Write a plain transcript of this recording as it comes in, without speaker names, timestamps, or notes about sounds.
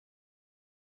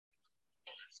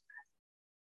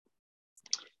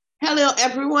Hello,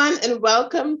 everyone, and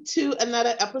welcome to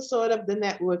another episode of the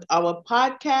Network Our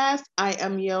podcast. I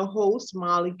am your host,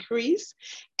 Molly Crease,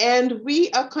 and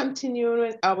we are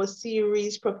continuing our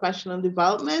series, Professional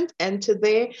Development. And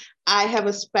today I have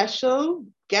a special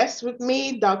guest with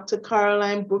me, Dr.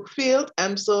 Caroline Brookfield.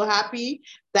 I'm so happy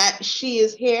that she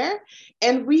is here.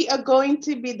 And we are going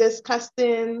to be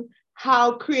discussing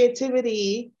how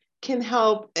creativity can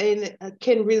help and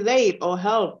can relate or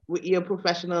help with your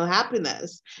professional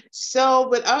happiness. So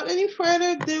without any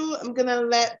further ado, I'm going to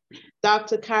let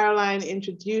Dr. Caroline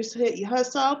introduce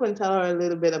herself and tell her a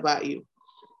little bit about you.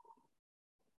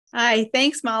 Hi,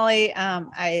 thanks, Molly.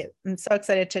 I am so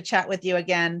excited to chat with you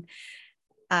again.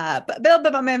 But a little bit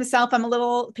about myself,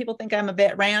 people think I'm a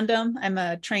bit random. I'm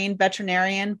a trained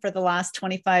veterinarian for the last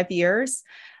 25 years.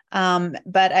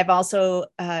 But I've also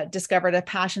discovered a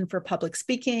passion for public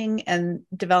speaking and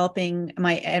developing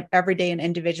my everyday and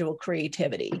individual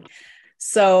creativity.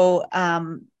 So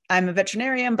I'm a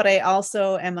veterinarian, but I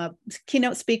also am a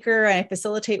keynote speaker. I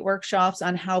facilitate workshops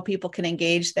on how people can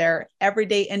engage their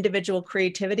everyday individual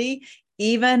creativity,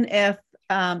 even if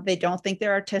they don't think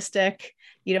they're artistic.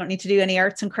 You don't need to do any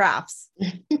arts and crafts.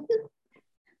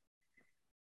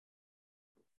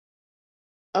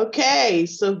 Okay,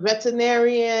 so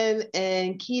veterinarian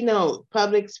and keynote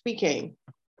public speaking.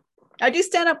 I do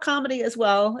stand-up comedy as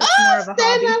well. It's more of a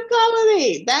stand-up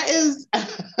comedy.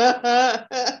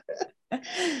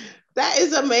 That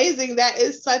is amazing. That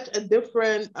is such a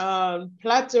different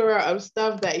plethora of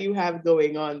stuff that you have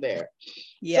going on there.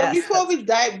 Yes, so before we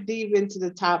dive deep into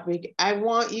the topic, I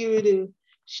want you to,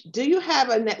 do you have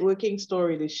a networking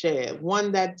story to share?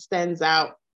 One that stands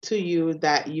out to you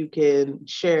that you can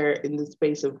share in the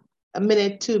space of a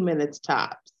minute, 2 minutes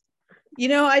tops? You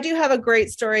know, I do have a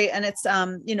great story, and it's,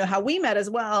 how we met as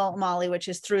well, Molly, which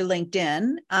is through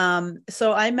LinkedIn.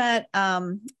 So I met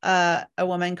a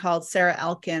woman called Sarah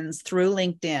Elkins through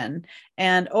LinkedIn.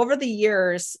 And over the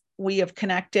years, we have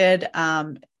connected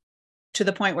to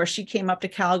the point where she came up to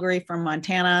Calgary from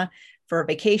Montana for a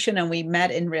vacation, and we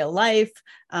met in real life.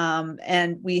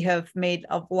 And we have made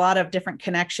a lot of different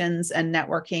connections and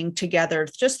networking together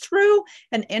just through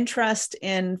an interest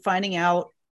in finding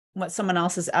out what someone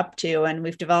else is up to. And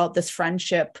we've developed this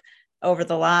friendship over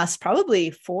the last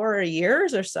probably 4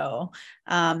 years or so.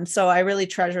 So I really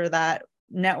treasure that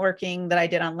networking that I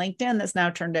did on LinkedIn that's now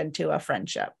turned into a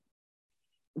friendship.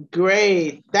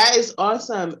 Great. That is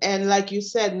awesome. And like you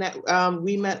said,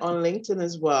 we met on LinkedIn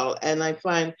as well. And I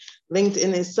find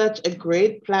LinkedIn is such a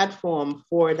great platform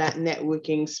for that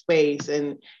networking space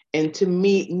and to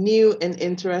meet new and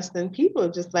interesting people,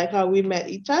 just like how we met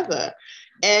each other.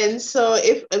 And so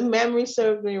if memory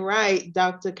serves me right,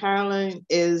 Dr. Caroline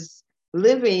is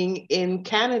living in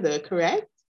Canada, correct?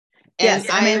 And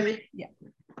yes,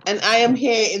 and I am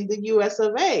here in the US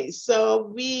of A.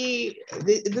 So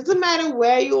it doesn't matter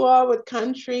where you are, what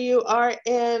country you are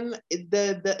in,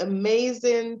 the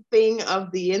amazing thing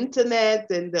of the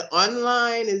internet and the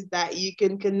online is that you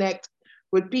can connect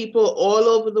with people all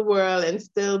over the world and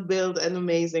still build an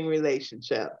amazing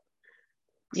relationship.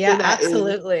 Yeah, so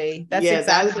absolutely.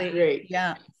 That's great.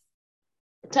 Yeah.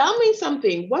 Tell me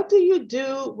something. What do you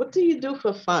do? What do you do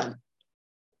for fun?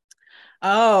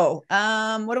 Oh,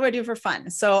 what do I do for fun?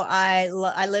 So I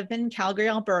live in Calgary,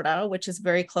 Alberta, which is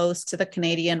very close to the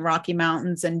Canadian Rocky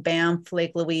Mountains and Banff,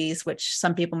 Lake Louise, which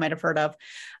some people might have heard of.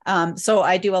 So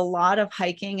I do a lot of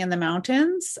hiking in the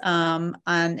mountains.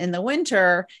 And in the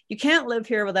winter, you can't live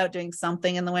here without doing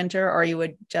something in the winter, or you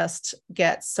would just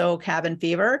get so cabin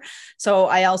fever. So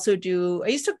I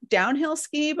used to downhill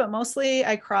ski, but mostly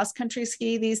I cross country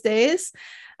ski these days.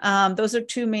 Those are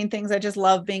two main things. I just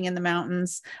love being in the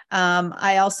mountains.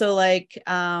 I also like,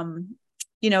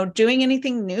 doing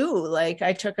anything new. Like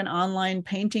I took an online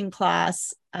painting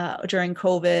class during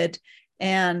COVID.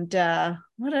 And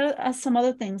what are some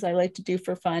other things I like to do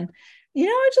for fun?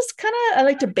 I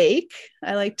like to bake.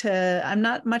 I'm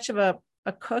not much of a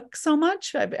cook so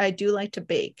much. I do like to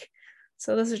bake.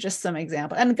 So those are just some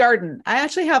examples. And garden. I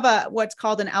actually have what's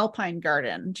called an alpine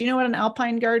garden. Do you know what an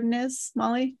alpine garden is,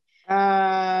 Molly?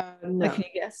 No. Can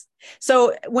you guess?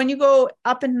 So when you go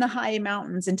up in the high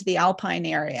mountains into the alpine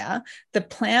area, the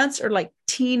plants are like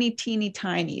teeny, teeny,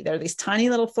 tiny. They're these tiny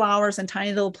little flowers and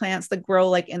tiny little plants that grow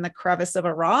like in the crevice of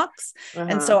a rocks.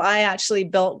 And so I actually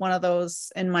built one of those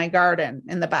in my garden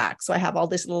in the back. So I have all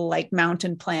these little like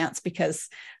mountain plants because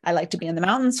I like to be in the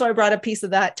mountains. So I brought a piece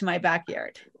of that to my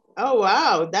backyard. Oh,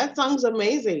 wow. That sounds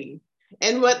amazing.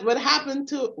 And what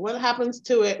happens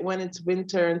to it when it's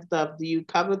winter and stuff? Do you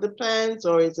cover the plants,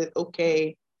 or is it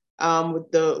okay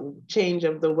with the change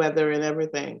of the weather and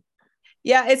everything?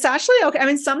 Yeah, it's actually okay. I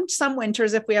mean, some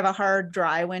winters, if we have a hard,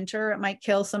 dry winter, it might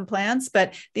kill some plants,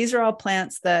 but these are all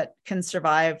plants that can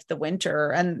survive the winter.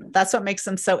 And that's what makes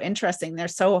them so interesting. They're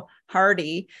so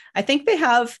hardy. I think they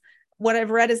have what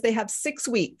I've read is they have 6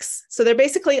 weeks. So they're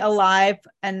basically alive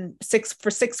and 6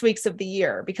 weeks of the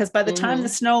year, because by the time the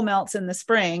Mm-hmm. snow melts in the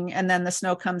spring and then the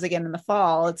snow comes again in the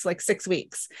fall, it's like 6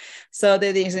 weeks. So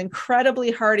they're these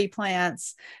incredibly hardy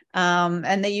plants.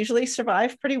 And they usually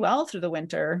survive pretty well through the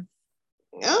winter.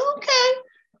 Okay,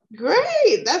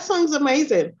 great. That sounds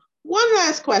amazing. One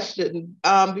last question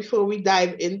before we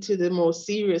dive into the more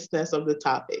seriousness of the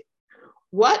topic.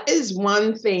 What is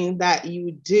one thing that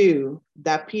you do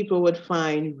that people would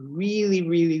find really,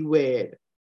 really weird?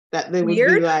 That they would be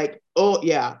Weird. like, oh,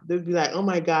 yeah, they'd be like, oh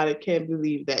my God, I can't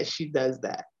believe that she does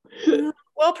that.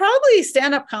 Well, probably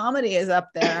stand-up comedy is up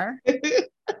there.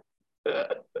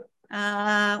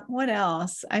 What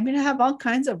else? I mean, I have all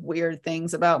kinds of weird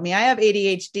things about me. I have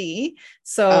ADHD, uh,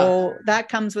 so that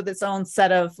comes with its own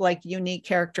set of like unique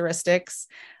characteristics.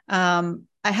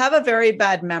 I have a very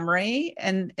bad memory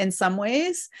in some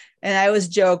ways, and I always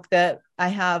joke that I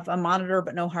have a monitor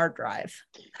but no hard drive.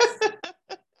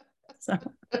 So,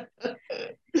 and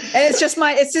it's just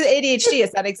ADHD.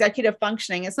 It's that executive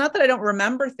functioning. It's not that I don't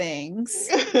remember things.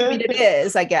 I mean, it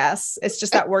is, I guess. It's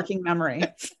just that working memory.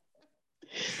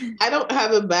 I don't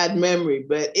have a bad memory,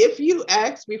 but if you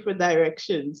ask me for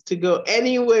directions to go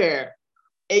anywhere,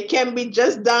 it can be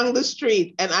just down the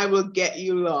street and I will get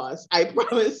you lost. I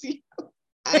promise you.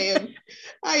 I am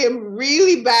I am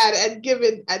really bad at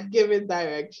giving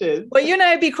directions. Well, you and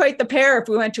I would be quite the pair if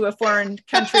we went to a foreign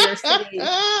country or city.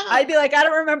 I'd be like, I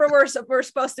don't remember where we're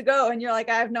supposed to go, and you're like,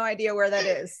 I have no idea where that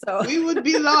is. So We would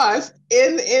be lost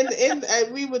in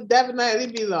we would definitely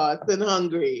be lost and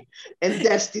hungry and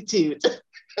destitute.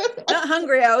 not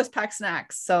hungry. I always pack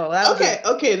snacks, so that'll do Okay,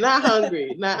 okay, not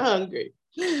hungry, not hungry.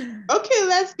 it. Okay,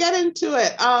 let's get into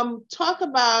it. Talk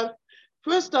about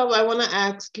first off, I want to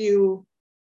ask you,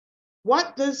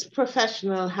 what does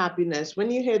professional happiness,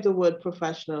 when you hear the word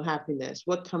professional happiness,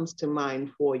 what comes to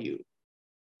mind for you?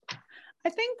 I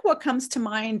think what comes to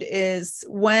mind is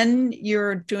when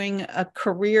you're doing a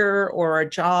career or a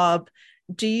job,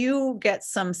 do you get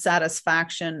some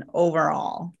satisfaction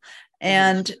overall? Mhm.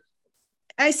 And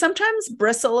I sometimes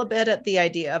bristle a bit at the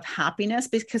idea of happiness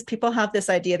because people have this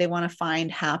idea they want to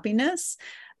find happiness.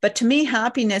 But to me,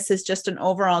 happiness is just an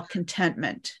overall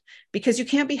contentment because you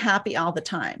can't be happy all the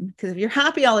time. Because if you're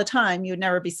happy all the time, you'd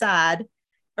never be sad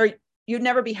or you'd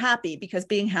never be happy because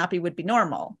being happy would be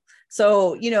normal.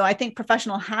 So, I think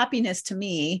professional happiness to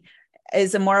me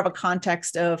is a more of a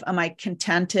context of, am I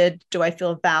contented? Do I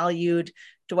feel valued?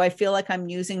 Do I feel like I'm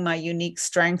using my unique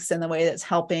strengths in the way that's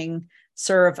helping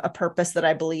serve a purpose that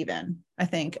I believe in? I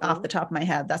think off the top of my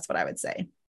head, that's what I would say.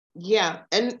 Yeah,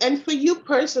 and for you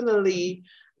personally,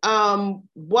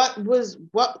 what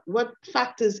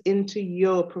factors into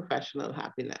your professional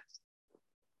happiness?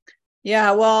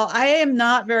 Yeah, well, I am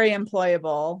not very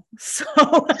employable. So,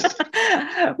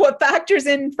 what factors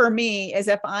in for me is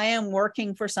if I am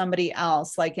working for somebody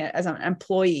else, like as an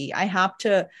employee, I have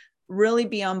to really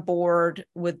be on board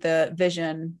with the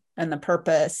vision and the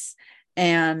purpose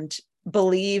and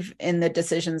believe in the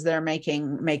decisions they're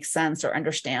making make sense or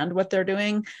understand what they're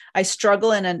doing. I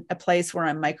struggle in a place where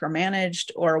I'm micromanaged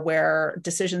or where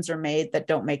decisions are made that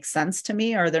don't make sense to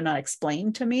me or they're not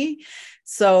explained to me.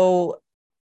 So,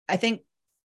 I think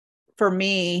for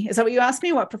me, is that what you asked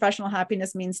me? What professional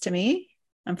happiness means to me?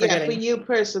 I'm Yeah, for forgetting. you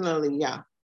personally, yeah.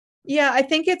 Yeah, I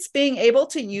think it's being able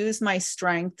to use my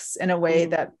strengths in a way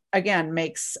Mm-hmm. that, again,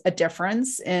 makes a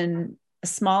difference in a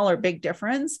small or big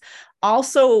difference.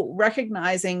 Also,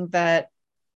 recognizing that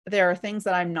there are things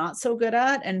that I'm not so good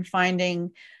at and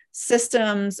finding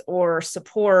systems or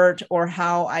support or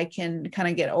how I can kind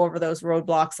of get over those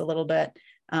roadblocks a little bit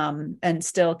and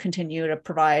still continue to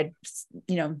provide,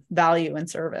 value and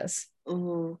service.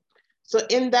 Mm-hmm. So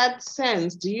in that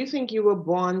sense, do you think you were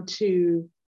born to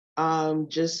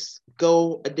just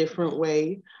go a different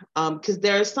way? Because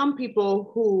there are some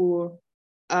people who,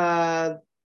 uh,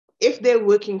 if they're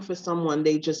working for someone,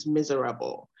 they just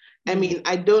miserable. I Mm. mean,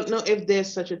 I don't know if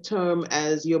there's such a term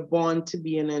as you're born to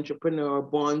be an entrepreneur or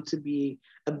born to be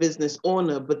a business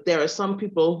owner, but there are some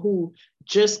people who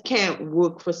just can't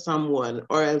work for someone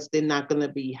or else they're not going to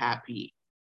be happy.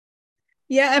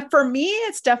 Yeah, and for me,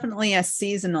 it's definitely a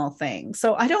seasonal thing.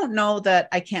 So I don't know that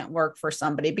I can't work for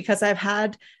somebody because I've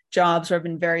had jobs where I've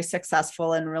been very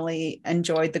successful and really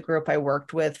enjoyed the group I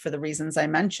worked with for the reasons I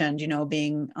mentioned,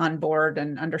 being on board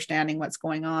and understanding what's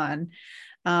going on.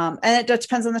 And it just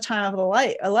depends on the time of the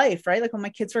life, right? Like when my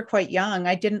kids were quite young,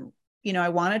 I didn't I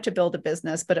wanted to build a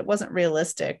business, but it wasn't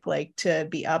realistic, like to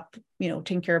be up,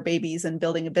 taking care of babies and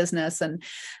building a business. And,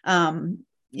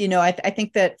 I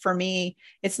think that for me,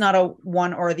 it's not a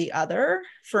one or the other.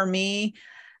 For me,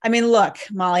 I mean, look,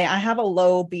 Molly, I have a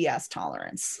low BS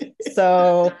tolerance.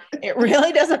 So it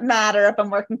really doesn't matter if I'm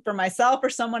working for myself or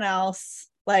someone else.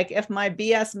 Like if my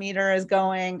BS meter is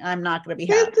going, I'm not going to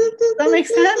be happy. Does that make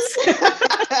sense?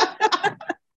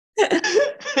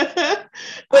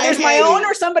 Whether it's my own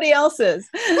or somebody else's.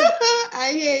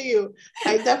 I hear you.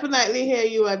 I definitely hear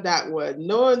you on that one.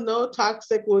 No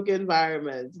toxic work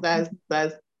environments. That's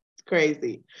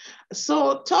crazy.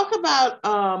 So talk about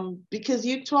because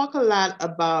you talk a lot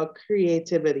about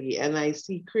creativity, and I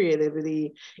see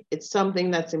creativity, it's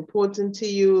something that's important to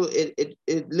you.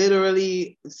 It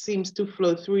literally seems to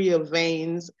flow through your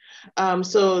veins.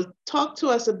 So talk to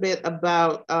us a bit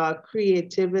about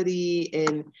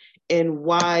creativity and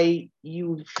why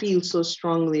you feel so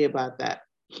strongly about that.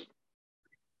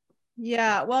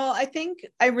 Yeah, well, I think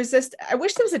I wish there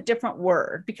was a different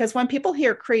word, because when people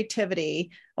hear creativity,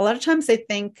 a lot of times they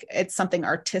think it's something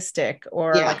artistic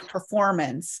or like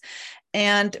performance.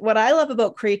 And what I love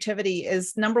about creativity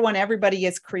is, number one, everybody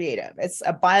is creative. It's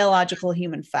a biological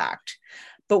human fact.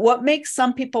 But what makes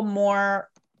some people more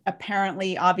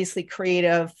apparently, obviously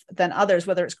creative than others,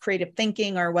 whether it's creative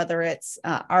thinking or whether it's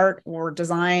art or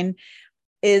design,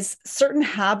 is certain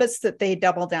habits that they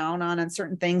double down on and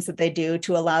certain things that they do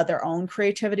to allow their own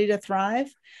creativity to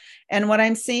thrive. And what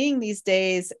I'm seeing these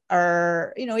days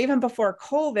are, even before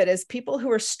COVID, is people who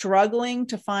are struggling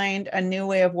to find a new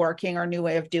way of working or a new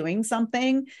way of doing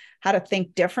something, how to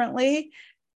think differently.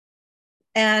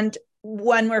 And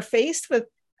when we're faced with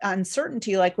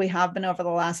uncertainty, like we have been over the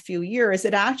last few years,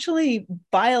 it actually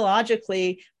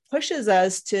biologically pushes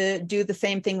us to do the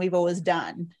same thing we've always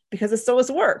done, because it's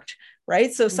always worked,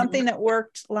 right? So something that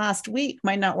worked last week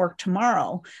might not work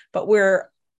tomorrow, but we're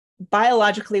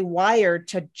biologically wired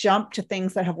to jump to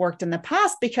things that have worked in the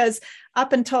past, because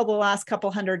up until the last couple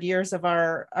hundred years of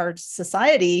our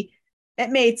society, it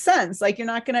made sense. Like, you're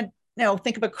not going to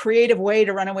think of a creative way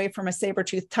to run away from a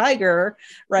saber-toothed tiger,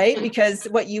 right? Because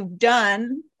what you've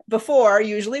done before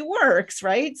usually works,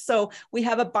 right? So we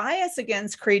have a bias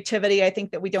against creativity, I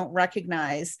think, that we don't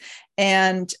recognize.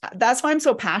 And that's why I'm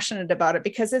so passionate about it,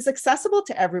 because it's accessible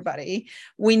to everybody.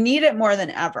 We need it more than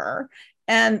ever.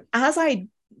 And as I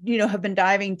have been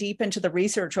diving deep into the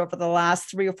research over the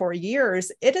last 3 or 4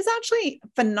 years, it is actually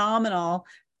phenomenal,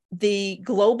 the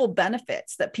global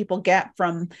benefits that people get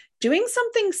from doing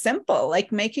something simple,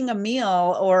 like making a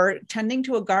meal or tending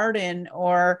to a garden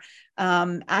or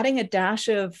adding a dash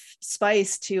of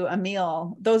spice to a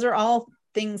meal. Those are all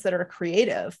things that are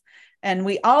creative, and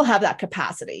we all have that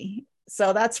capacity.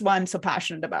 So that's why I'm so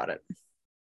passionate about it.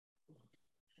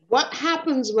 What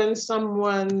happens when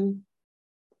someone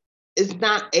is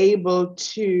not able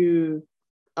to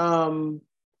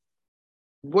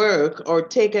work or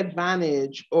take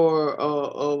advantage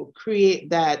or create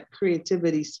that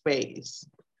creativity space?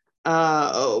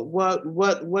 What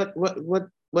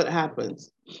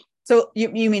happens? So you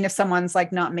mean if someone's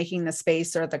like not making the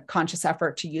space or the conscious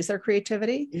effort to use their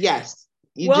creativity? Yes,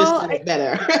 you just said it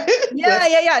better.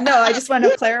 Yeah. No, I just want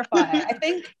to clarify. I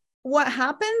think what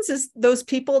happens is those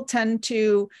people tend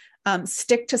to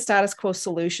stick to status quo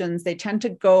solutions. They tend to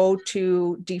go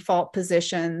to default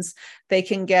positions. They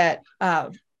can get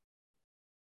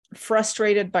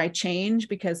frustrated by change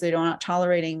because they're not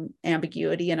tolerating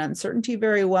ambiguity and uncertainty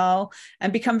very well,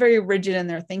 and become very rigid in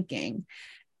their thinking.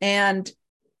 And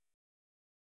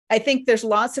I think there's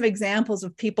lots of examples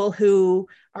of people who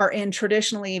are in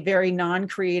traditionally very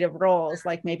non-creative roles,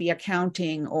 like maybe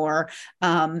accounting or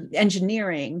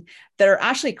engineering, that are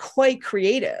actually quite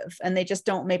creative, and they just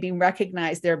don't maybe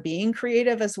recognize they're being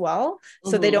creative as well.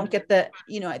 So they don't get they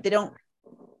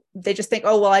just think,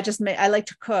 oh, well, I like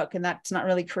to cook, and that's not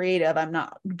really creative. I'm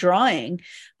not drawing.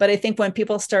 But I think when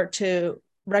people start to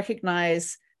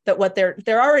recognize that what they're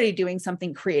already doing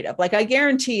something creative. Like, I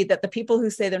guarantee that the people who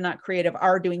say they're not creative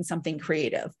are doing something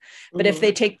creative. But if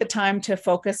they take the time to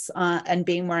focus on and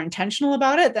being more intentional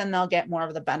about it, then they'll get more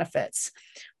of the benefits.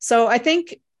 So I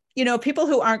think, people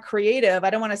who aren't creative, I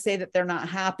don't want to say that they're not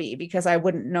happy, because I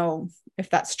wouldn't know if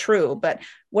that's true. But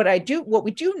what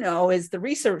we do know is the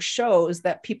research shows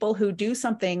that people who do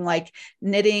something like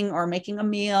knitting or making a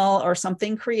meal or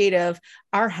something creative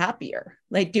are happier.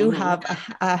 They do have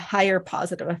a higher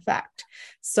positive effect.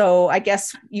 So I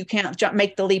guess you can't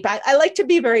make the leap. I like to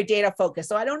be very data focused.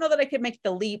 So I don't know that I could make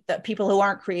the leap that people who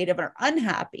aren't creative are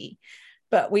unhappy.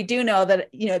 But we do know that,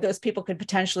 those people could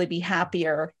potentially be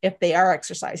happier if they are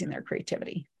exercising their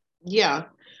creativity. Yeah.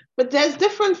 But there's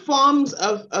different forms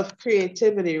of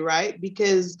creativity, right?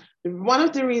 Because one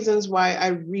of the reasons why I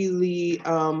really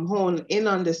honed in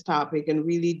on this topic and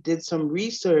really did some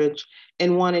research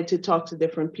and wanted to talk to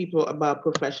different people about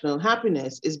professional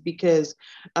happiness is because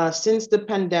since the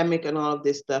pandemic and all of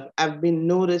this stuff, I've been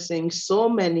noticing so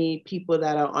many people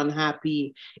that are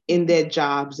unhappy in their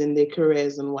jobs, in their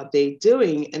careers, and what they're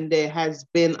doing. And there has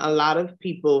been a lot of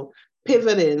people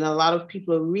pivoting, a lot of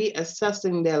people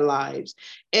reassessing their lives.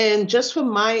 And just for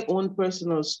my own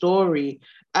personal story,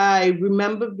 I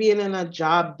remember being in a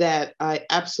job that I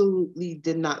absolutely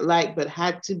did not like, but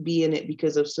had to be in it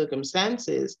because of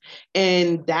circumstances.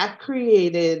 And that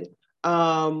created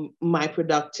my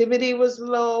productivity was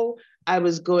low. I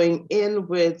was going in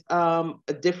with a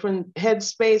different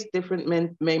headspace, different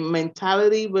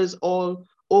mentality was all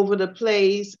over the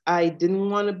place. I didn't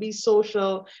want to be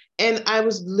social. And I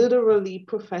was literally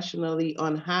professionally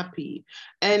unhappy.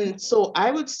 And so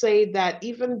I would say that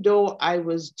even though I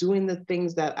was doing the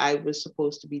things that I was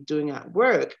supposed to be doing at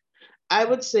work, I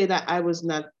would say that I was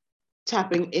not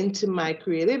tapping into my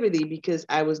creativity because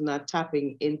I was not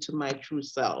tapping into my true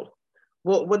self.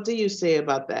 What do you say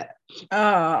about that?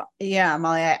 Oh, yeah,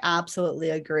 Molly, I absolutely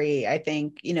agree. I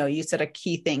think, you said a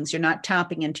key things. You're not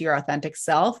tapping into your authentic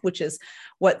self, which is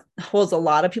what holds a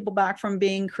lot of people back from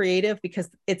being creative because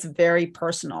it's very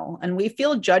personal and we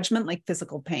feel judgment like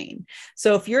physical pain.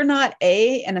 So if you're not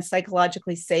in a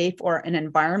psychologically safe or an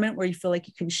environment where you feel like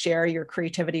you can share your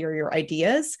creativity or your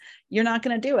ideas, you're not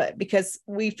going to do it because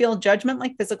we feel judgment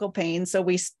like physical pain. So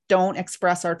we don't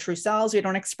express our true selves. We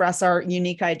don't express our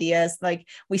unique ideas. Like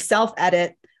we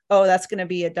self-edit. Oh, that's going to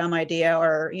be a dumb idea,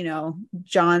 or,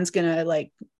 John's going to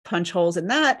like punch holes in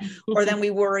that. Or then we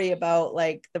worry about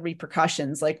like the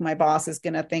repercussions, like my boss is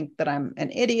going to think that I'm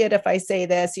an idiot if I say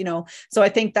this, So I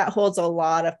think that holds a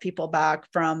lot of people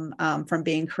back from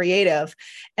being creative.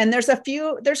 And there's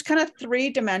kind of three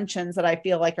dimensions that I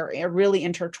feel like are really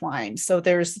intertwined. So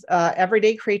there's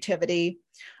everyday creativity,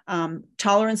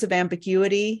 tolerance of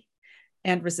ambiguity,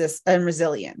 and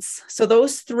resilience. So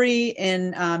those three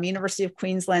in University of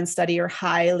Queensland study are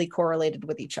highly correlated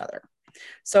with each other.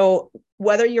 So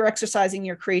whether you're exercising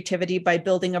your creativity by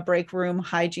building a break room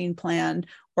hygiene plan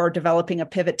or developing a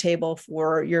pivot table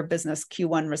for your business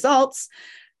Q1 results,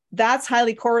 that's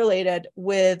highly correlated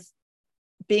with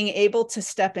being able to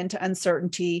step into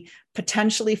uncertainty,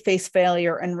 potentially face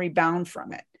failure, and rebound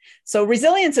from it. So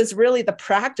resilience is really the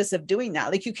practice of doing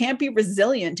that. Like you can't be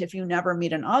resilient if you never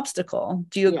meet an obstacle.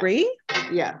 Do you agree?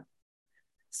 Yeah.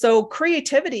 So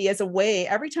creativity is a way,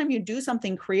 every time you do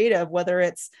something creative, whether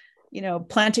it's,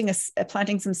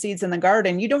 planting some seeds in the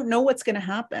garden, you don't know what's going to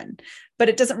happen, but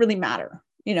it doesn't really matter,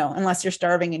 unless you're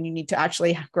starving and you need to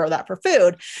actually grow that for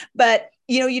food. But,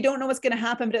 you don't know what's going to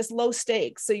happen, but it's low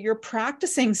stakes. So you're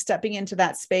practicing stepping into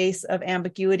that space of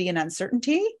ambiguity and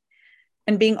uncertainty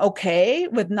and being okay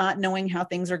with not knowing how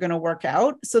things are going to work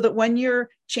out, so that when you're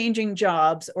changing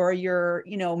jobs or you're,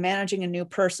 managing a new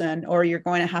person, or you're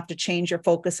going to have to change your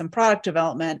focus and product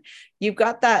development, you've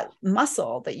got that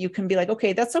muscle that you can be like,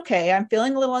 okay, that's okay. I'm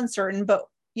feeling a little uncertain, but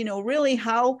really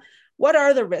what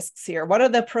are the risks here? What are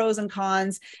the pros and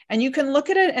cons? And you can look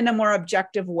at it in a more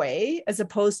objective way, as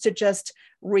opposed to just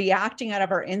reacting out of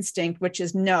our instinct, which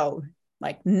is no,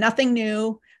 like nothing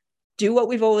new, do what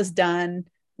we've always done.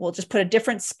 We'll just put a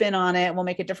different spin on it. We'll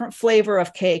make a different flavor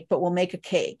of cake, but we'll make a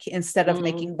cake instead of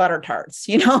making butter tarts,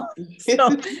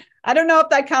 So I don't know if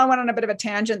that kind of went on a bit of a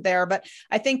tangent there, but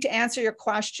I think to answer your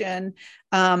question,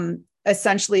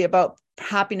 essentially about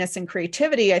happiness and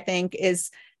creativity, I think is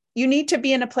you need to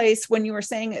be in a place when you were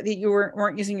saying that you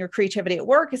weren't using your creativity at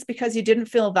work, is because you didn't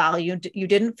feel valued. You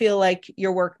didn't feel like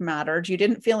your work mattered. You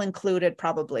didn't feel included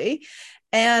probably.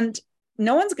 And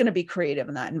no one's going to be creative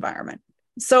in that environment.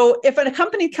 So if a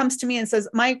company comes to me and says,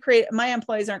 my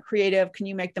employees aren't creative, can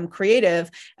you make them creative?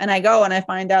 And I go and I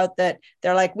find out that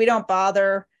they're like, we don't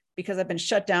bother because I've been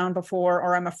shut down before,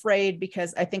 or I'm afraid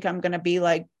because I think I'm going to be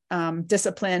like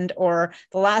disciplined, or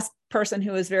the last person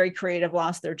who was very creative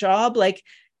lost their job. Like,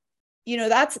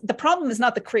 that's the problem, is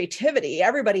not the creativity.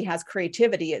 Everybody has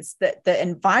creativity. It's that the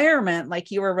environment,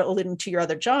 like you were alluding to your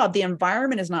other job, the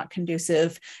environment is not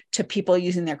conducive to people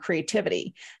using their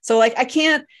creativity. So like, I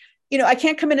can't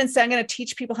come in and say, I'm going to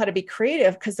teach people how to be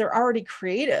creative because they're already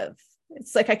creative.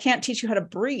 It's like, I can't teach you how to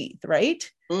breathe, right?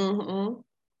 Mm-hmm.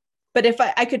 But if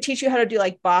I could teach you how to do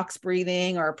like box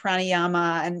breathing or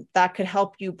pranayama, and that could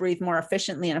help you breathe more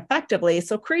efficiently and effectively.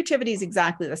 So creativity is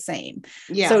exactly the same.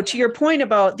 Yeah. So to your point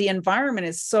about the environment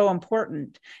is so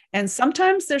important. And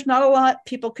sometimes there's not a lot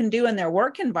people can do in their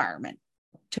work environment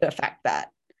to affect that.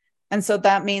 And so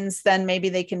that means then maybe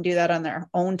they can do that on their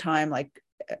own time, like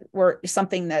work,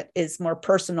 something that is more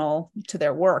personal to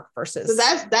their work So versus.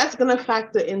 that's going to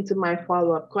factor into my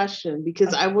follow-up question,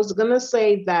 because I was going to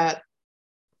say that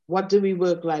what do we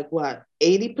work like, what,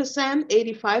 80%,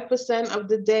 85% of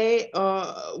the day,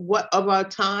 what of our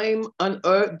time on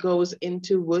earth goes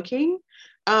into working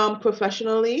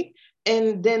professionally?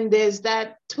 And then there's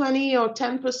that 20 or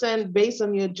 10% based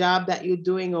on your job that you're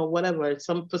doing or whatever.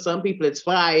 For some people it's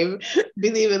 5,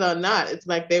 believe it or not. It's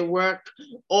like they work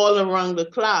all around the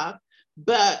clock.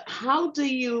 But how do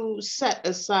you set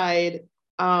aside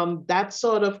that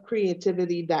sort of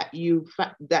creativity that you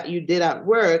did at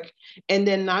work, and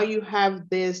then now you have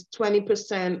this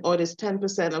 20% or this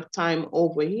 10% of time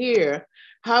over here?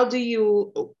 How do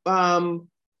you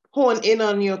hone in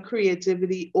on your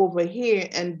creativity over here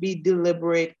and be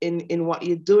deliberate in what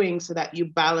you're doing, so that you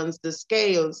balance the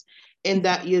scales, and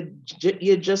that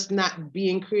you're just not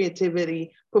being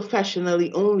creativity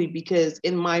professionally only? Because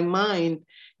in my mind,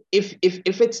 if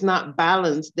it's not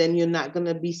balanced, then you're not going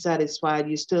to be satisfied.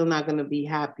 You're still not going to be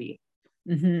happy.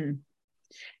 Mm-hmm.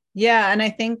 Yeah. And I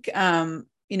think,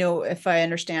 if I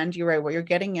understand you right, what you're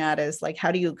getting at is like,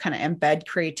 how do you kind of embed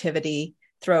creativity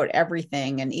throughout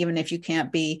everything? And even if you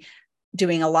can't be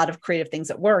doing a lot of creative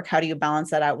things at work, how do you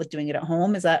balance that out with doing it at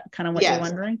home? Is that kind of what you're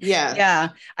wondering? Yes. Yeah.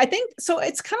 I think so.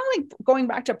 It's kind of like going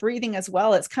back to breathing as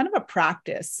well. It's kind of a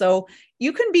practice. So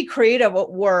you can be creative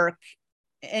at work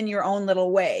in your own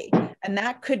little way. And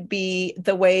that could be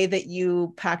the way that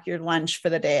you pack your lunch for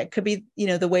the day. It could be,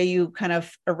 the way you kind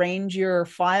of arrange your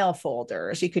file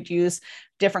folders. You could use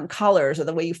different colors, or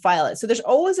the way you file it. So there's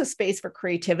always a space for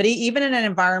creativity, even in an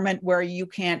environment where you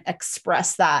can't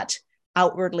express that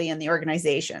outwardly in the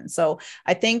organization. So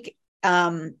I think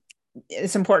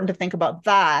it's important to think about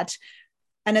that.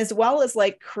 And as well as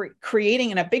like creating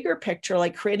in a bigger picture,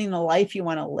 like creating the life you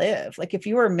want to live. Like if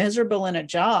you are miserable in a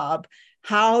job,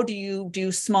 how do you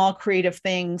do small creative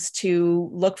things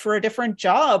to look for a different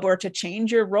job, or to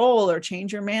change your role, or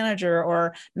change your manager,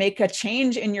 or make a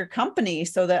change in your company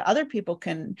so that other people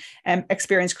can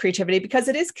experience creativity? Because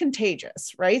it is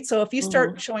contagious, right? So if you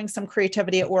start showing some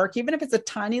creativity at work, even if it's a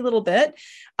tiny little bit,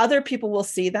 other people will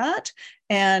see that,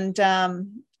 and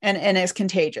it's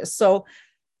contagious. So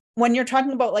when you're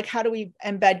talking about like, how do we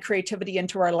embed creativity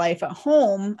into our life at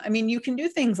home? I mean, you can do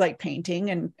things like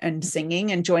painting and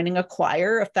singing and joining a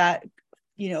choir, if that,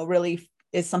 really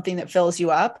is something that fills you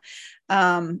up.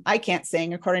 I can't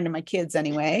sing, according to my kids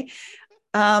anyway.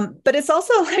 But it's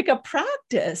also like a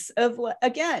practice of,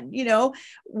 again,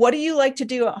 what do you like to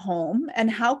do at home, and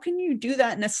how can you do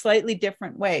that in a slightly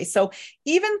different way? So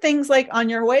even things like on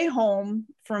your way home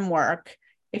from work,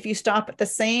 if you stop at the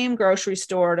same grocery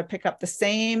store to pick up the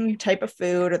same type of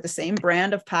food or the same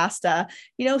brand of pasta,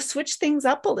 switch things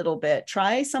up a little bit,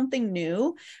 try something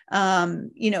new.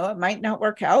 It might not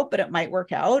work out, but it might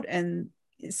work out. And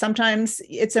sometimes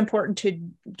it's important to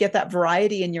get that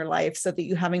variety in your life so that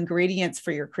you have ingredients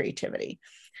for your creativity.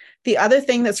 The other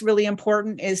thing that's really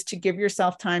important is to give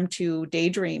yourself time to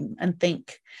daydream and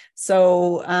think.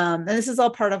 So, and this is all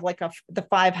part of like the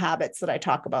 5 habits that I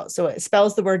talk about. So it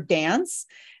spells the word dance.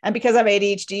 And because I have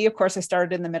ADHD, of course, I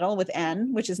started in the middle with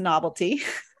N, which is novelty.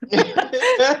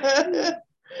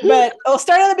 But I'll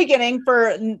start at the beginning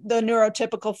for the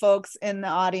neurotypical folks in the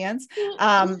audience.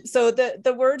 So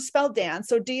the word spelled dance.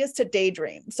 So D is to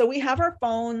daydream. So we have our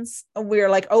phones. We're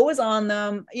like always on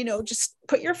them. Just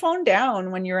put your phone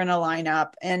down when you're in a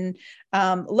lineup and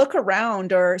look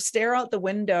around or stare out the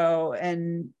window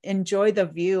and enjoy the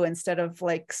view instead of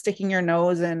like sticking your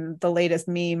nose in the latest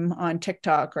meme on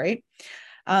TikTok, right?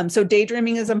 So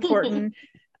daydreaming is important.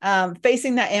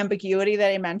 Facing that ambiguity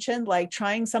that I mentioned, like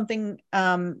trying something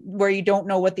where you don't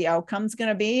know what the outcome's going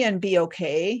to be, and be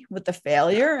okay with the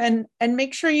failure, and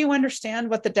make sure you understand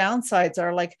what the downsides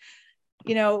are. Like,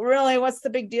 really, what's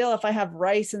the big deal if I have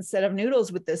rice instead of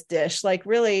noodles with this dish? Like,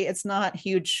 really, it's not a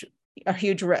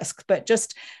huge risk, but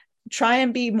just try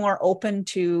and be more open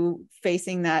to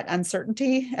facing that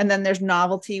uncertainty. And then there's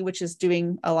novelty, which is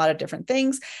doing a lot of different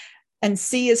things. And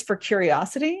C is for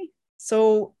curiosity.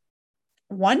 So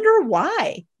wonder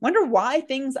why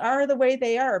things are the way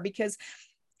they are, because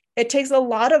it takes a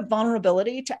lot of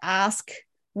vulnerability to ask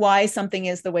why something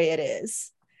is the way it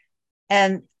is.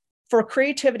 And for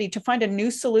creativity to find a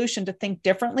new solution, to think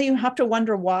differently, you have to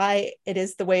wonder why it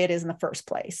is the way it is in the first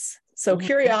place. So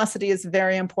curiosity is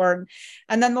very important.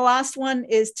 And then the last one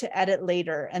is to edit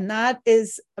later. And that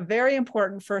is very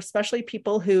important for especially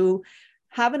people who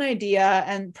have an idea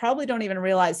and probably don't even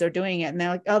realize they're doing it. And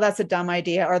they're like, oh, that's a dumb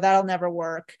idea, or that'll never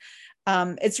work.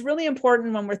 It's really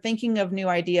important when we're thinking of new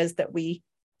ideas that we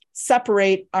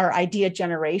separate our idea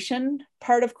generation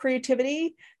part of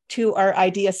creativity to our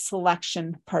idea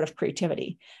selection part of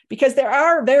creativity, because there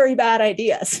are very bad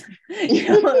ideas,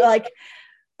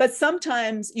 but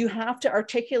sometimes you have to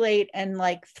articulate and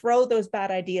like throw those bad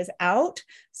ideas out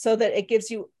so that it gives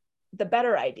you the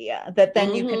better idea that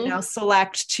then you can now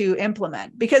select to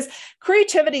implement. Because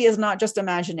creativity is not just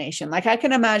imagination. Like I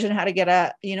can imagine how to get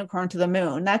a unicorn to the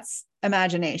moon. That's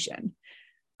imagination.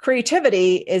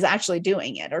 Creativity is actually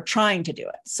doing it or trying to do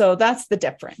it. So that's the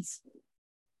difference.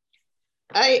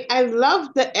 I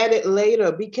love the edit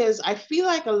later, because I feel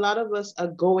like a lot of us are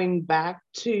going back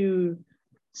to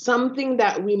something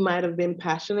that we might have been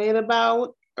passionate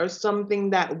about or something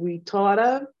that we thought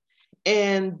of,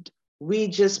 and we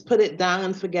just put it down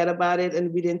and forget about it,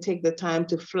 and we didn't take the time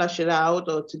to flush it out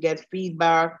or to get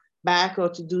feedback back or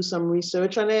to do some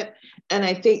research on it. And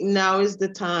I think now is the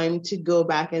time to go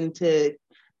back and to,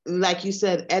 like you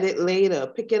said, edit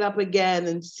later, pick it up again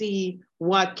and see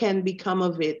what can become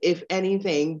of it, if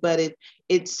anything. But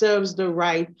it serves the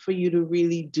right for you to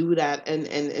really do that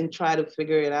and try to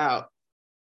figure it out.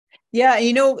 Yeah,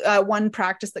 one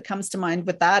practice that comes to mind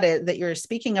with that you're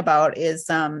speaking about is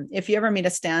if you ever meet a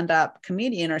stand-up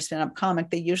comedian or stand-up comic,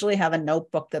 they usually have a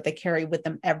notebook that they carry with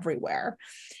them everywhere.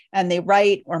 And they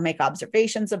write or make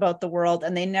observations about the world,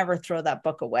 and they never throw that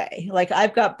book away. Like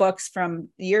I've got books from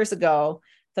years ago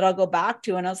that I'll go back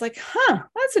to, and I was like,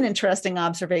 that's an interesting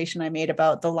observation I made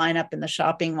about the lineup in the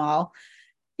shopping mall.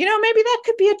 Maybe that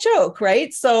could be a joke,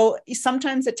 right? So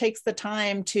sometimes it takes the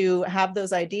time to have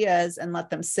those ideas and let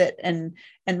them sit and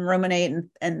ruminate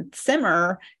and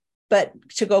simmer, but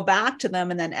to go back to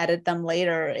them and then edit them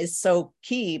later is so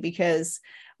key, because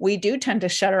we do tend to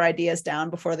shut our ideas down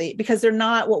because they're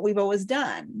not what we've always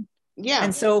done. Yeah.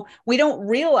 And so we don't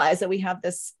realize that we have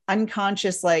this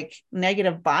unconscious, like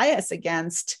negative bias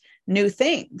against new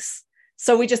things.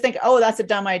 So we just think, oh, that's a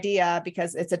dumb idea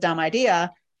because it's a dumb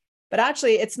idea. But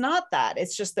actually, it's not that.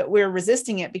 It's just that we're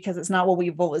resisting it because it's not what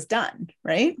we've always done,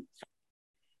 right?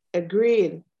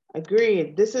 Agreed.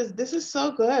 This is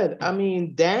so good. I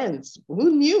mean, dance.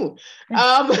 Who knew?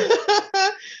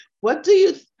 What do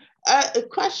you? A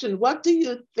question. What do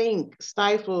you think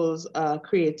stifles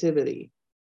creativity?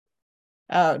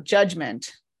 Oh,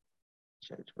 judgment.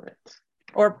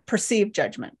 Or perceived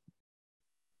judgment.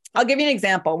 I'll give you an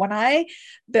example. When I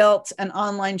built an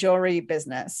online jewelry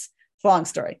business, long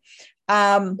story.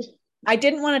 I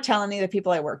didn't want to tell any of the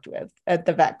people I worked with at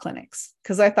the vet clinics,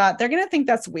 because I thought they're going to think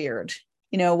that's weird.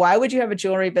 Why would you have a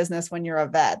jewelry business when you're a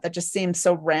vet? That just seems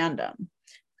so random.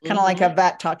 Kind of like a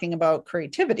vet talking about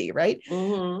creativity, right?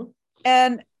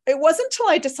 And it wasn't until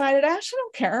I decided I actually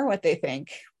don't care what they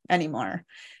think anymore.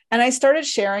 And I started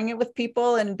sharing it with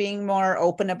people and being more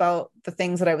open about the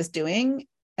things that I was doing.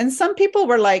 And some people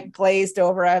were like glazed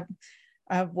over. I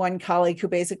have one colleague who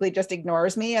basically just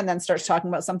ignores me and then starts talking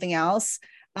about something else.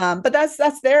 But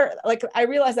that's their, like, I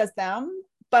realize that's them,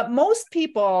 but most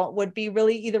people would be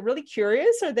either really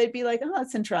curious or they'd be like, oh,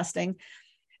 that's interesting.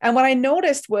 And what I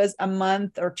noticed was a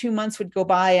month or 2 months would go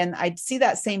by and I'd see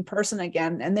that same person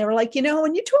again. And they were like, when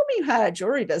you told me you had a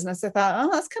jewelry business, I thought,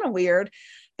 oh, that's kind of weird.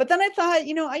 But then I thought,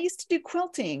 I used to do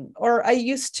quilting, or I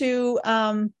used to,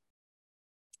 I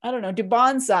don't know, do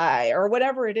bonsai or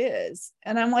whatever it is.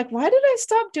 And I'm like, why did I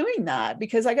stop doing that?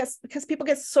 Because I guess because people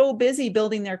get so busy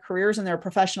building their careers and their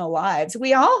professional lives.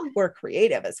 We all were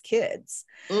creative as kids.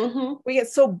 We get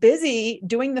so busy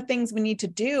doing the things we need to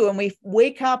do. And we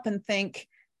wake up and think,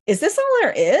 is this all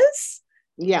there is?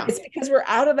 Yeah. It's because we're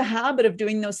out of the habit of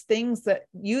doing those things that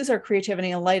use our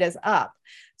creativity and light us up.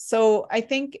 So I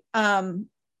think,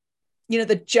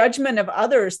 the judgment of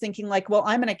others thinking like, well,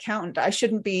 I'm an accountant, I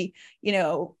shouldn't be,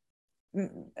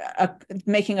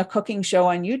 making a cooking show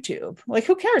on YouTube. Like,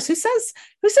 who cares? Who says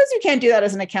you can't do that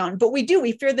as an accountant? But we do.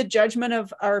 We fear the judgment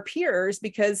of our peers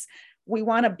because we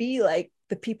want to be like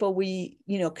the people we,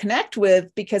 connect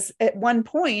with, because at one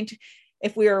point,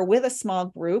 if we were with a small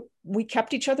group, we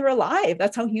kept each other alive.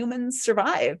 That's how humans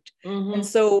survived. And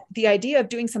so the idea of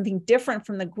doing something different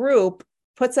from the group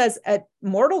puts us at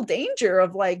mortal danger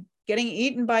of like getting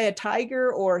eaten by a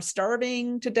tiger or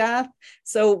starving to death.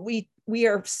 So we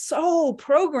are so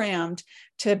programmed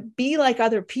to be like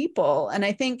other people. And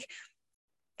I think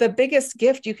the biggest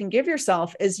gift you can give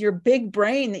yourself is your big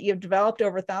brain that you've developed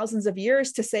over thousands of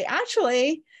years to say,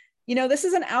 actually, this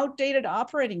is an outdated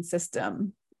operating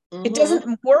system. It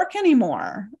doesn't work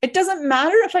anymore. It doesn't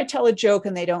matter if I tell a joke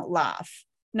and they don't laugh.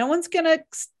 No one's going to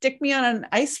stick me on an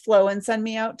ice floe and send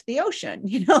me out to the ocean,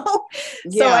 Yeah.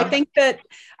 So I think that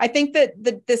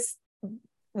this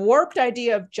warped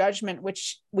idea of judgment,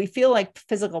 which we feel like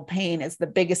physical pain, is the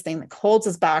biggest thing that holds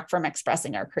us back from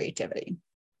expressing our creativity.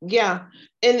 Yeah.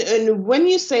 And when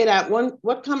you say that, one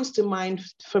what comes to mind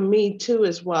for me too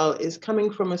as well is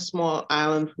coming from a small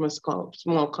island, from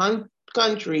a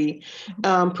country.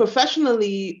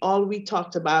 Professionally, all we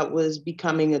talked about was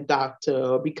becoming a doctor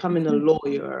or becoming a Mhm.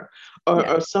 lawyer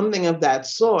Yeah. or something of that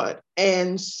sort.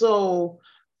 And so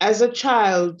as a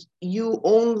child, you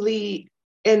only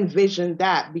envision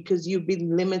that because you've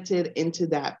been limited into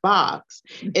that box.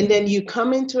 And Mhm. then you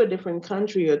come into a different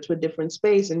country or to a different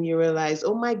space and you realize,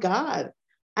 oh my God,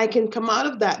 I can come out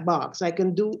of that box. I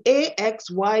can do A,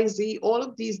 X, Y, Z, all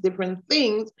of these different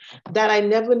things that I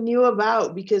never knew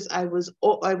about because I was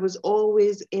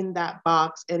always in that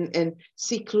box and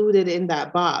secluded in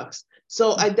that box.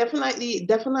 So I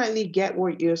definitely get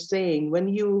what you're saying. When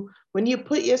you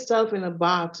put yourself in a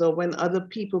box or when other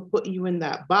people put you in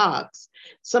that box,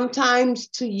 sometimes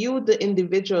to you, the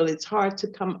individual, it's hard to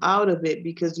come out of it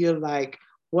because you're like,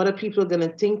 what are people going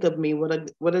to think of me? What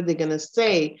are they going to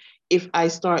say if I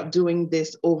start doing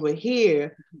this over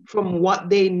here from what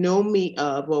they know me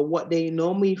of or what they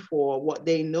know me for, what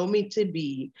they know me to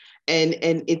be, and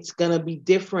it's going to be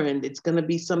different. It's going to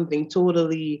be something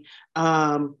totally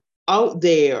out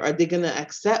there. Are they going to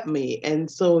accept me?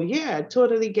 And so, yeah, I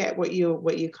totally get what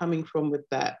you're coming from with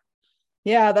that.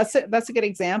 Yeah, that's a good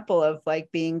example of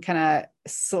like being kind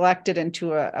of selected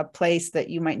into a place that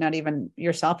you might not even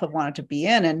yourself have wanted to be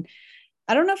in. And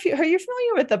I don't know if are you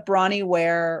familiar with the Bronnie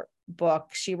Ware book?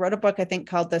 She wrote a book, I think,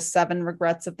 called The Seven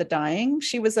Regrets of the Dying.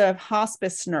 She was a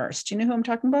hospice nurse. Do you know who I'm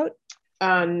talking about?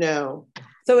 No.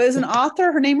 So as an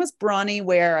author, her name was Bronnie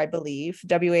Ware, I believe,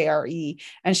 Ware.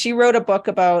 And she wrote a book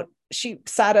about, she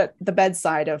sat at the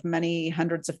bedside of many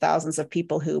hundreds of thousands of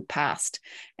people who passed.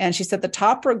 And she said the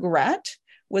top regret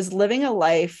was living a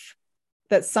life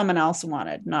that someone else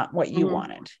wanted, not what you Mhm.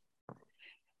 wanted.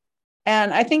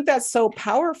 And I think that's so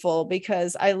powerful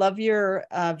because I love your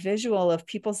visual of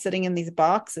people sitting in these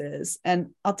boxes.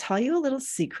 And I'll tell you a little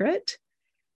secret.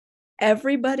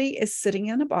 Everybody is sitting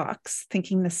in a box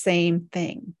thinking the same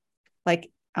thing.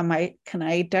 Like, can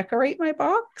I decorate my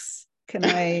box? Can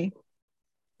I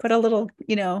put a little,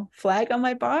 flag on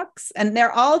my box? And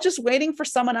they're all just waiting for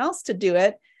someone else to do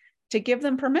it to give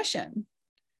them permission,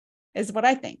 is what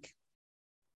I think.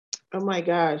 Oh my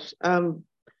gosh.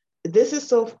 This is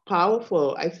so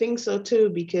powerful. I think so too,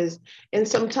 because, and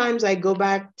sometimes I go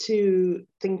back to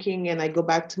thinking and I go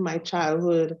back to my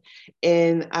childhood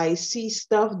and I see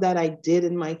stuff that I did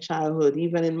in my childhood,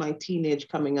 even in my teenage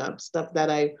coming up, stuff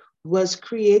that I was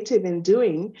creative in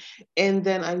doing. And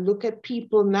then I look at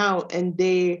people now and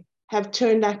they have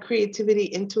turned that creativity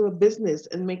into a business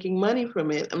and making money from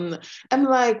it. I'm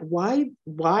like,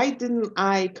 why didn't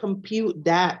I compute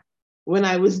that when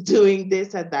I was doing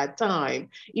this at that time?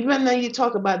 Even though you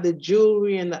talk about the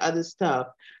jewelry and the other stuff,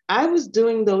 I was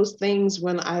doing those things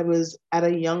when I was at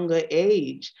a younger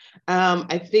age.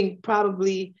 I think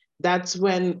probably that's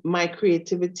when my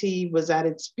creativity was at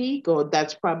its peak, or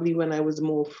that's probably when I was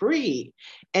more free.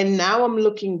 And now I'm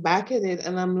looking back at it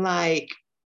and I'm like,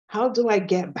 how do I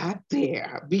get back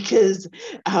there? Because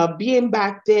being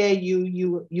back there,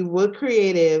 you were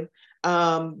creative.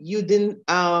 You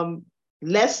didn't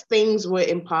less things were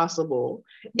impossible,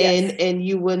 Yes. and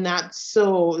you were not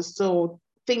so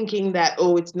thinking that,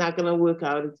 oh, it's not going to work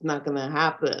out, it's not going to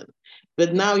happen.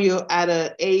 But now you're at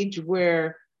an age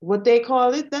where what they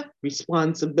call it, the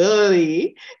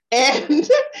responsibility, and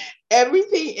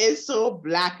everything is so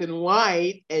black and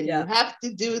white, and you Yeah. have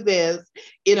to do this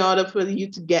in order for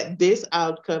you to get this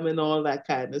outcome and all that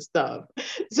kind of stuff.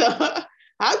 So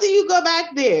how do you go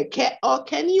back there?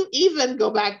 Can you even go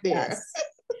back there? Yes.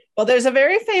 Well, there's a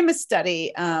very famous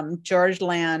study George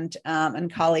Land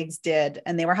and colleagues did,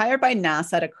 and they were hired by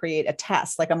NASA to create a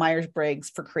test, like a Myers-Briggs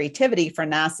for creativity for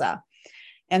NASA.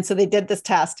 And so they did this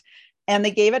test and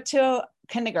they gave it to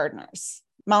kindergartners.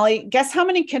 Molly, guess how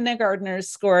many kindergartners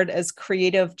scored as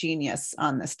creative genius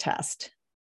on this test?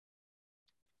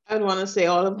 I want to say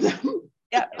all of them.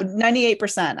 Yeah,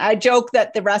 98%. I joke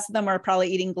that the rest of them are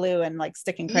probably eating glue and like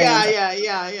sticking Yeah, crayons.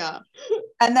 yeah.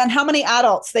 And then how many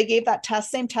adults? They gave that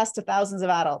test, same test to thousands of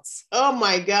adults. Oh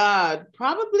my God.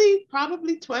 Probably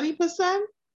 20%.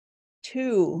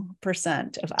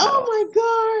 2% of Oh adults. my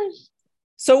gosh.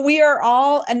 So we are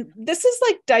all, and this is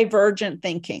like divergent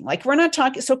thinking. Like we're not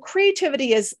talking, so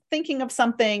creativity is thinking of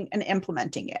something and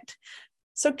implementing it.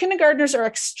 So kindergartners are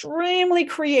extremely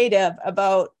creative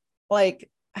about like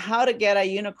how to get a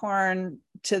unicorn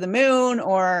to the moon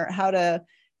or how to,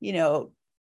 you know,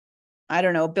 I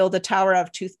don't know, build a tower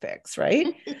of toothpicks, right?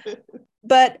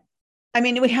 But I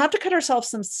mean, we have to cut ourselves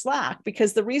some slack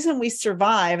because the reason we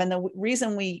survive and the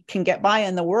reason we can get by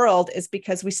in the world is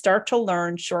because we start to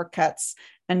learn shortcuts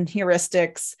and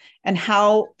heuristics and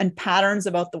patterns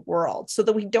about the world, so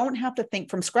that we don't have to think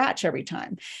from scratch every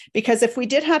time. Because if we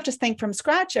did have to think from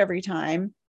scratch every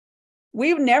time,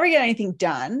 we would never get anything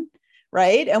done.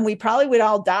 Right. And we probably would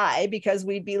all die, because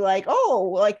we'd be like,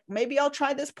 oh, like maybe I'll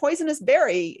try this poisonous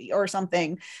berry or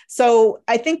something. So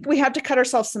I think we have to cut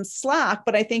ourselves some slack.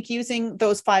 But I think using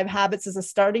those 5 habits as a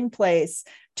starting place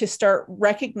to start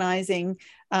recognizing,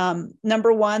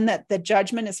 number one, that the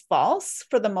judgment is false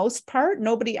for the most part.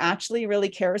 Nobody actually really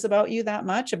cares about you that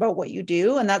much, about what you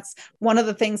do. And that's one of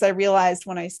the things I realized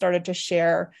when I started to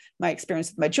share my experience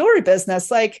with my jewelry business.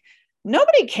 Like,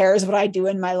 nobody cares what I do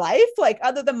in my life, like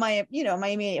other than my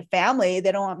immediate family.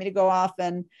 They don't want me to go off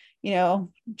and,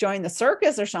 join the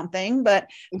circus or something. But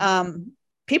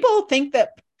people think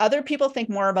that other people think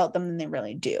more about them than they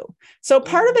really do. So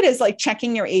part of it is like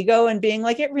checking your ego and being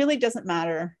like, it really doesn't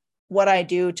matter what I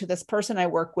do to this person I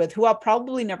work with, who I'll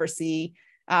probably never see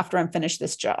after I'm finished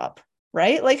this job.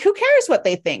 Right? Like, who cares what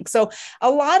they think? So a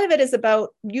lot of it is about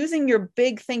using your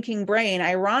big thinking brain,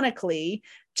 ironically,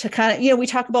 to kind of, we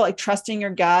talk about like trusting your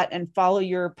gut and follow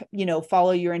your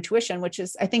intuition, which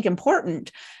is, I think,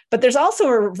 important. But there's also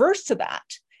a reverse to that,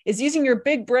 is using your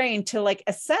big brain to like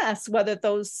assess whether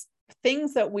those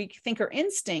things that we think are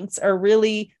instincts are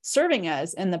really serving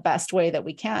us in the best way that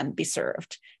we can be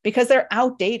served, because they're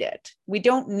outdated. We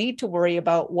don't need to worry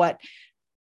about what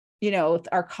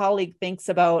our colleague thinks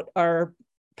about our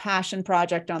passion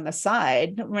project on the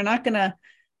side. We're not going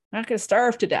to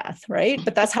starve to death. Right.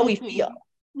 But that's how we feel.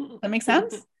 That makes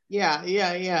sense?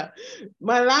 Yeah.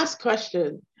 My last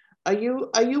question. Are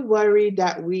you worried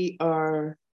that we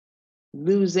are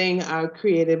losing our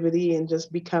creativity and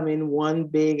just becoming one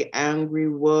big angry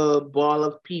ball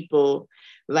of people,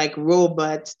 like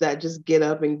robots that just get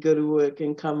up and go to work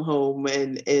and come home,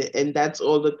 and that's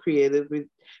all the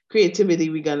creativity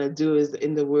we're gonna do is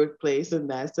in the workplace, and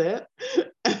that's it?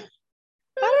 I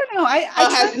don't know. I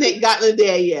hasn't it gotten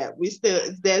there yet?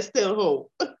 There's still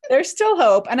hope. There's still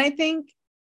hope. And I think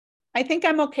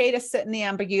I'm okay to sit in the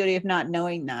ambiguity of not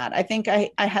knowing that. I think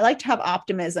I like to have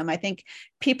optimism. I think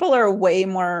people are way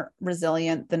more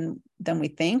resilient than we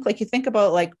think. Like, you think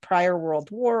about like prior world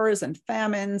wars and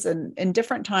famines and in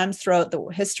different times throughout the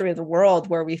history of the world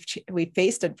where we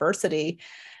faced adversity,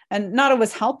 and not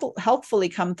always helpfully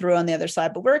come through on the other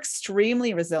side, but we're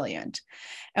extremely resilient.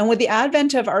 And with the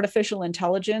advent of artificial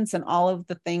intelligence and all of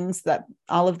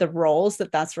the roles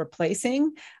that's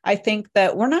replacing, I think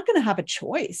that we're not going to have a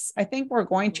choice. I think we're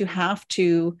going to have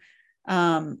to,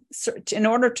 in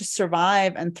order to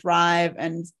survive and thrive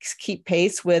and keep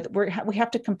pace with, we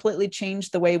have to completely change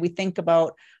the way we think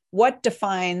about what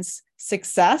defines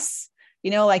success.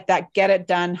 Like that get it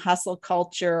done hustle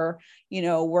culture,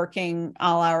 working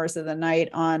all hours of the night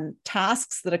on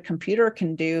tasks that a computer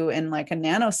can do in like a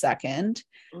nanosecond.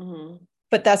 Mm-hmm.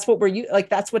 But that's what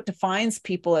that's what defines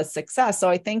people as success. So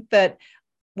I think that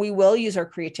we will use our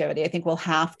creativity. I think we'll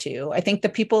have to. I think the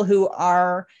people who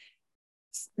are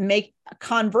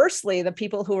conversely, the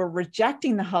people who are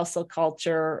rejecting the hustle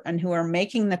culture and who are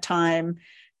making the time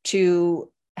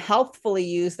to healthfully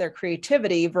use their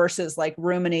creativity versus like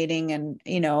ruminating and,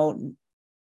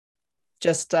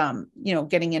 just,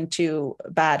 getting into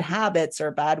bad habits or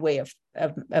a bad way of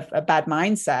a bad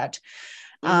mindset.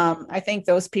 I think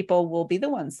those people will be the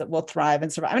ones that will thrive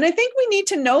and survive. And I think we need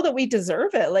to know that we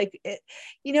deserve it. Like,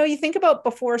 you think about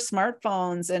before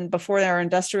smartphones and before our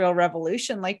industrial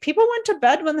revolution, like people went to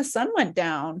bed when the sun went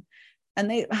down,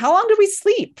 and how long did we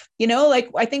sleep?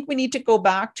 Like, I think we need to go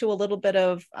back to a little bit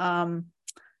of,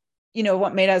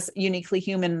 what made us uniquely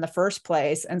human in the first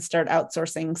place, and start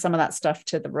outsourcing some of that stuff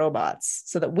to the robots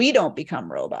so that we don't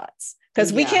become robots,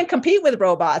 because we can't compete with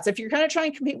robots. If you're going to try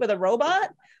and compete with a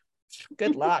robot,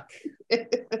 good luck.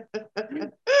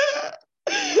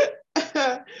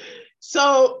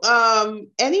 So,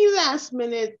 any last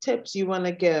minute tips you want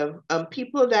to give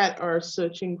people that are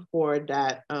searching for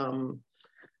that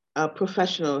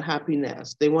professional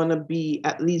happiness? They want to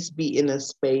at least be in a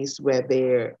space where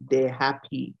they're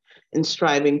happy and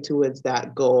striving towards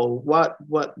that goal. What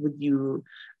would you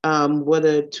what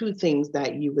are 2 things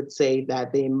that you would say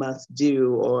that they must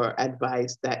do, or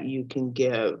advice that you can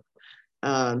give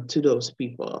to those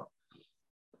people?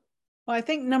 Well, I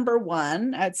think number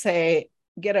 1, I'd say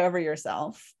get over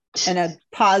yourself in a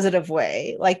positive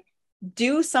way. Like,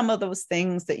 do some of those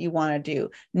things that you want to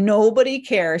do. Nobody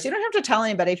cares. You don't have to tell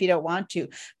anybody if you don't want to,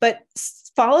 but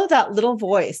follow that little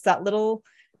voice,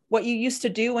 what you used to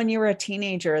do when you were a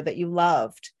teenager that you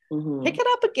loved. Mm-hmm. Pick it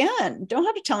up again. Don't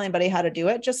have to tell anybody how to do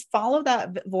it. Just follow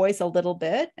that voice a little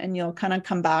bit, and you'll kind of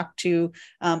come back to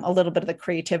a little bit of the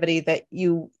creativity that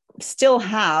you still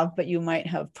have, but you might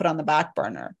have put on the back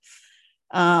burner.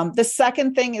 The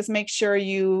second thing is make sure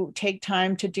you take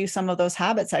time to do some of those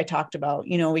habits I talked about.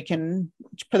 You know, we can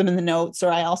put them in the notes,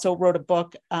 or I also wrote a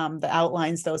book that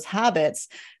outlines those habits,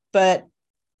 but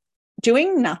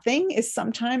doing nothing is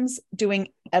sometimes doing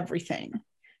everything,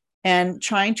 and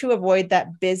trying to avoid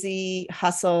that busy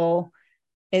hustle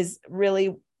is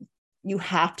really, you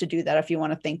have to do that if you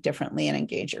want to think differently and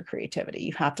engage your creativity.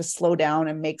 You have to slow down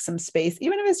and make some space,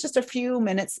 even if it's just a few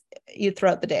minutes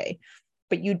throughout the day,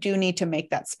 but you do need to make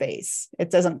that space.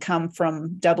 It doesn't come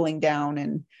from doubling down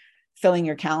and filling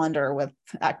your calendar with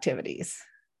activities.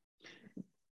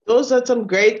 Those are some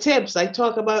great tips. I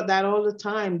talk about that all the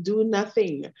time. Do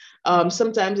nothing.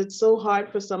 Sometimes it's so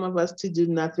hard for some of us to do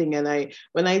nothing. And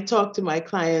when I talk to my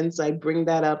clients, I bring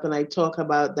that up and I talk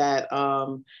about that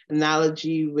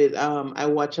analogy with, I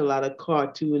watch a lot of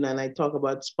cartoon and I talk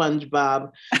about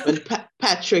SpongeBob when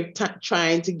Patrick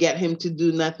trying to get him to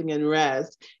do nothing and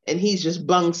rest. And he's just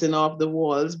bouncing off the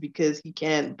walls because he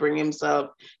can't bring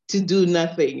himself to do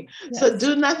nothing. Yes. So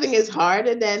do nothing is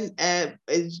harder than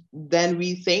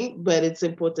we think, but it's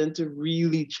important to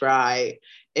really try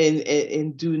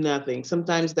and do nothing.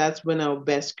 Sometimes that's when our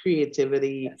best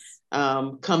creativity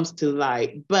comes to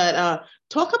light. But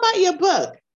talk about your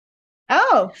book.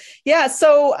 Oh, yeah.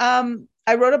 So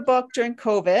I wrote a book during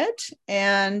COVID,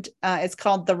 and it's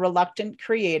called The Reluctant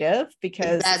Creative,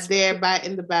 because is that there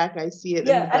in the back? I see it.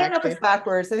 Yeah, in the back I don't know if it's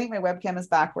backwards. I think my webcam is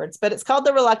backwards, but it's called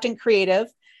The Reluctant Creative,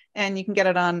 and you can get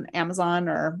it on Amazon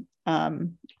or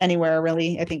anywhere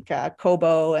really. I think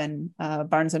Kobo and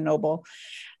Barnes and Noble.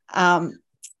 And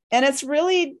it's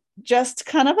really just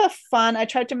kind of a fun, I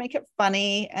tried to make it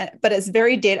funny, but it's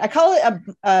very data. I call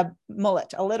it a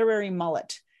mullet, a literary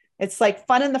mullet. It's like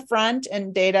fun in the front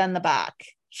and data in the back.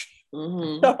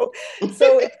 Mm-hmm.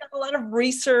 So it's got a lot of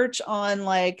research on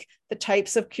like the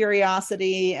types of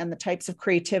curiosity and the types of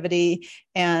creativity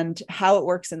and how it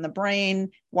works in the brain,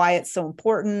 why it's so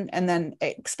important. And then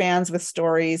it expands with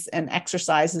stories and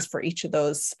exercises for each of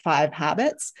those 5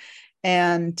 habits.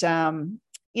 And,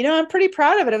 you know, I'm pretty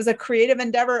proud of it. It was a creative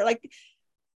endeavor. Like,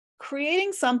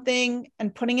 creating something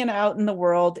and putting it out in the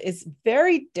world is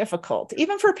very difficult,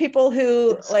 even for people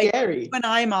who it's like scary. When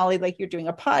I, Molly, like, you're doing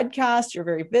a podcast, you're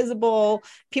very visible.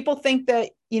 People think that,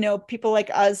 you know, people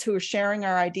like us who are sharing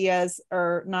our ideas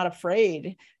are not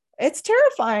afraid. It's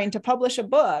terrifying to publish a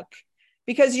book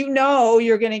because you know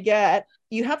you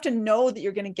have to know that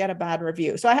you're going to get a bad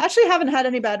review. So I actually haven't had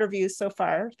any bad reviews so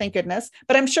far, thank goodness.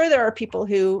 But I'm sure there are people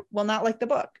who will not like the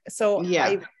book. So yeah.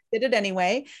 I did it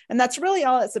anyway. And that's really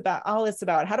all it's about.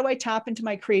 How do I tap into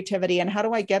my creativity and how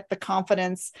do I get the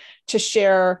confidence to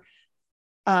share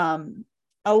a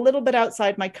little bit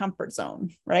outside my comfort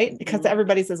zone, right? Because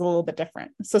everybody's is a little bit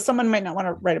different. So someone might not want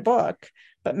to write a book,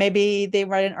 but maybe they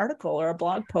write an article or a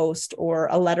blog post or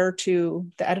a letter to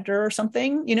the editor or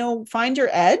something. You know, find your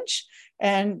edge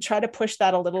and try to push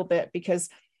that a little bit, because,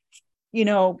 you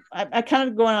know, I kind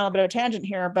of going on a bit of a tangent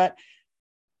here, but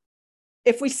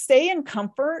if we stay in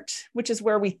comfort, which is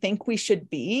where we think we should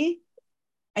be,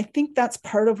 I think that's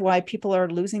part of why people are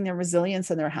losing their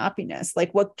resilience and their happiness.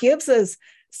 Like, what gives us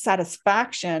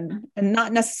satisfaction and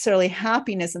not necessarily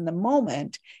happiness in the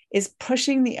moment is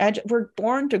pushing the edge. We're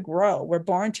born to grow. We're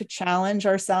born to challenge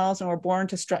ourselves, and we're born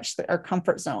to stretch our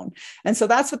comfort zone. And so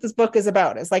that's what this book is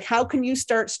about. Is like, how can you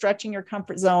start stretching your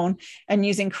comfort zone and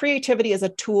using creativity as a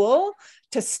tool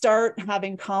to start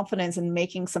having confidence and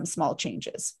making some small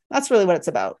changes? That's really what it's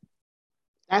about.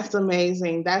 That's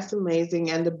amazing. That's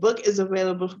amazing. And the book is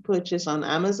available for purchase on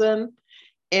Amazon.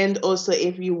 And also,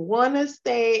 if you want to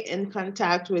stay in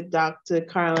contact with Dr.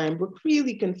 Caroline Brookfield,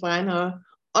 you can find her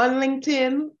on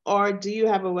LinkedIn, or do you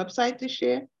have a website to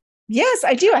share? Yes,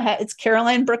 I do. It's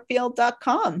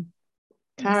carolinebrookfield.com.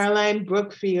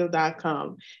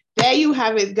 carolinebrookfield.com. There you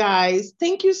have it, guys.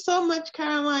 Thank you so much,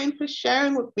 Caroline, for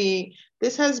sharing with me.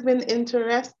 This has been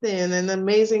interesting and an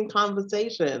amazing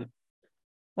conversation.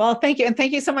 Well, thank you. And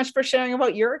thank you so much for sharing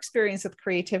about your experience with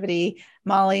creativity,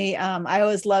 Molly. I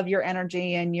always love your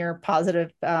energy and your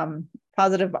positive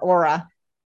aura.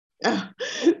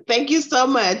 Thank you so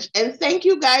much. And thank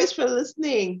you guys for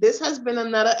listening. This has been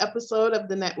another episode of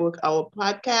the Network Hour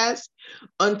podcast.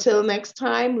 Until next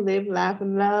time, live, laugh,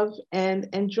 and love, and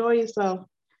enjoy yourself.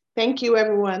 Thank you,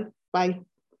 everyone. Bye.